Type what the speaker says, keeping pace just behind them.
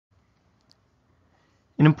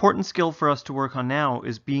An important skill for us to work on now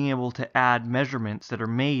is being able to add measurements that are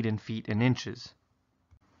made in feet and inches.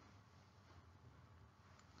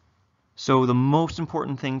 So the most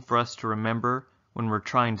important thing for us to remember when we're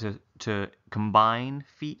trying to combine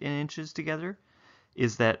feet and inches together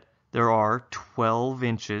is that there are 12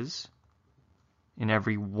 inches in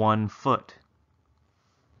every 1 foot.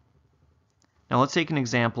 Now let's take an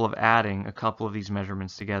example of adding a couple of these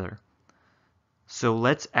measurements together. So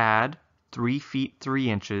let's add 3 feet 3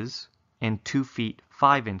 inches and 2 feet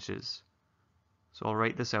 5 inches. So I'll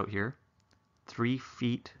write this out here. 3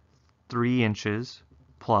 feet 3 inches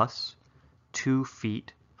plus 2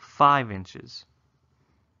 feet 5 inches.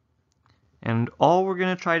 And all we're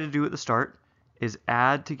going to try to do at the start is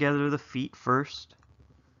add together the feet first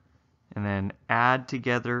and then add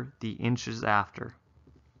together the inches after.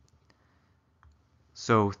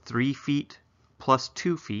 So 3 feet plus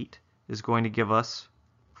 2 feet is going to give us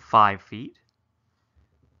 5 feet.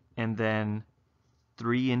 And then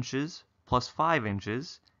 3 inches plus 5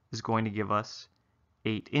 inches is going to give us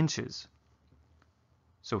 8 inches.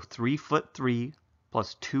 So 3 foot 3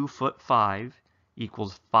 plus 2 foot 5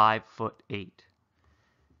 equals 5 foot 8.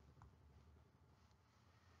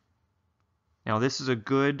 Now this is a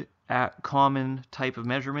good common type of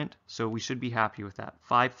measurement, so we should be happy with that.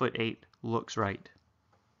 5 foot 8 looks right.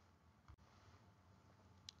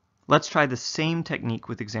 Let's try the same technique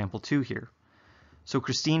with example 2 here. So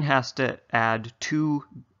Christine has to add 2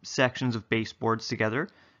 sections of baseboards together.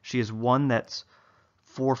 She has one that's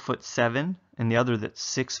 4 foot 7 and the other that's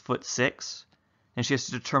 6 foot 6. And she has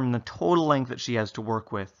to determine the total length that she has to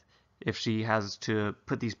work with if she has to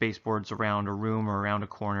put these baseboards around a room or around a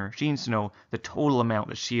corner. She needs to know the total amount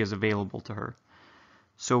that she has available to her.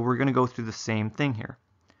 So we're going to go through the same thing here.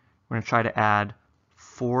 We're going to try to add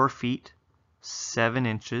 4 feet 7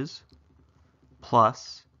 inches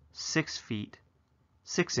plus 6 feet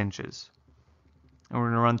 6 inches. And we're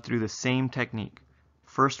going to run through the same technique.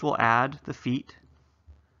 First we'll add the feet.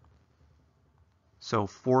 So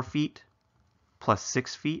 4 feet plus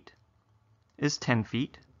 6 feet is 10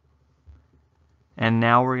 feet. And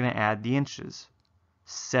now we're going to add the inches.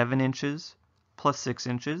 7 inches plus 6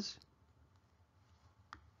 inches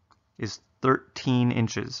is 13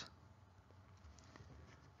 inches.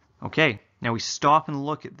 Okay, now we stop and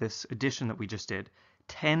look at this addition that we just did.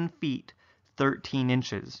 10 feet, 13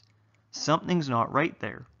 inches. Something's not right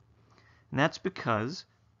there. And that's because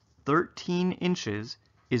 13 inches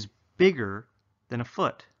is bigger than a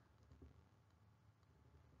foot.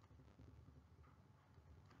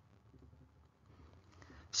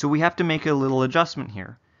 So we have to make a little adjustment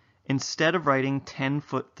here. Instead of writing 10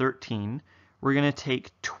 foot 13, we're going to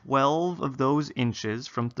take 12 of those inches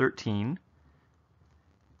from 13,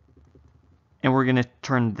 and we're going to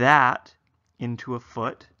turn that into a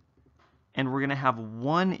foot, and we're going to have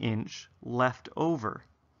 1 inch left over.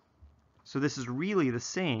 So this is really the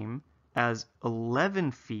same as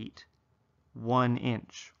 11 feet 1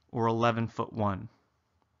 inch, or 11 foot 1.